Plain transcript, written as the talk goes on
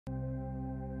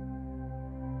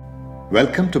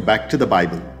Welcome to Back to the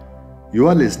Bible. You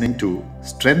are listening to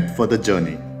Strength for the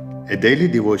Journey, a daily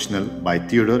devotional by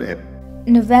Theodore.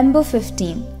 November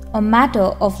 15. A matter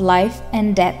of life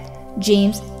and death.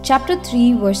 James chapter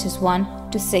 3 verses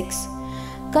 1 to 6.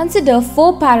 Consider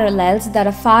 4 parallels that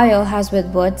a fire has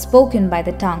with words spoken by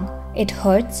the tongue. It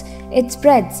hurts, it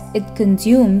spreads, it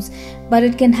consumes, but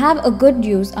it can have a good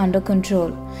use under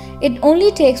control. It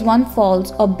only takes one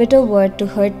false or bitter word to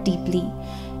hurt deeply.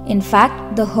 In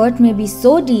fact, the hurt may be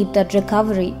so deep that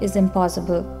recovery is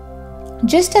impossible.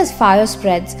 Just as fire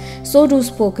spreads, so do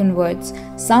spoken words.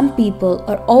 Some people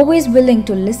are always willing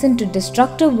to listen to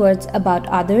destructive words about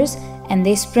others, and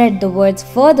they spread the words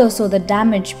further so the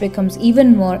damage becomes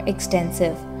even more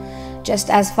extensive. Just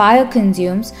as fire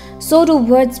consumes, so do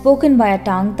words spoken by a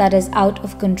tongue that is out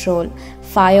of control.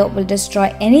 Fire will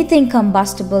destroy anything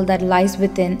combustible that lies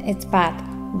within its path.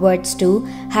 Words too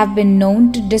have been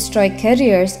known to destroy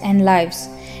careers and lives.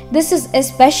 This is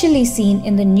especially seen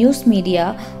in the news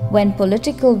media when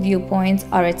political viewpoints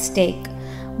are at stake.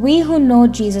 We who know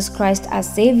Jesus Christ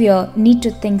as Savior need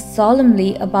to think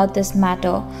solemnly about this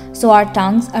matter so our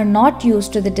tongues are not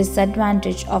used to the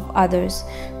disadvantage of others.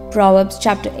 Proverbs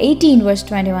chapter 18 verse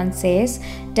 21 says,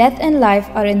 "Death and life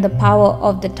are in the power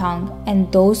of the tongue,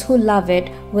 and those who love it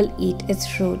will eat its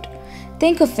fruit."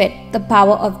 Think of it, the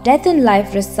power of death and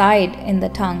life reside in the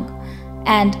tongue.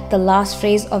 And the last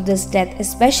phrase of this death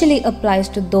especially applies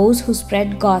to those who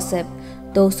spread gossip.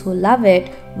 Those who love it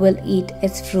will eat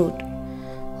its fruit.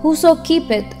 Whoso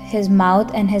keepeth his mouth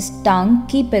and his tongue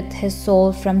keepeth his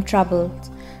soul from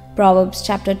troubles. Proverbs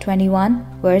chapter 21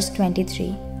 verse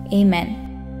 23. Amen.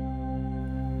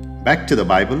 Back to the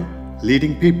Bible,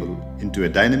 leading people into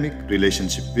a dynamic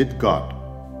relationship with God.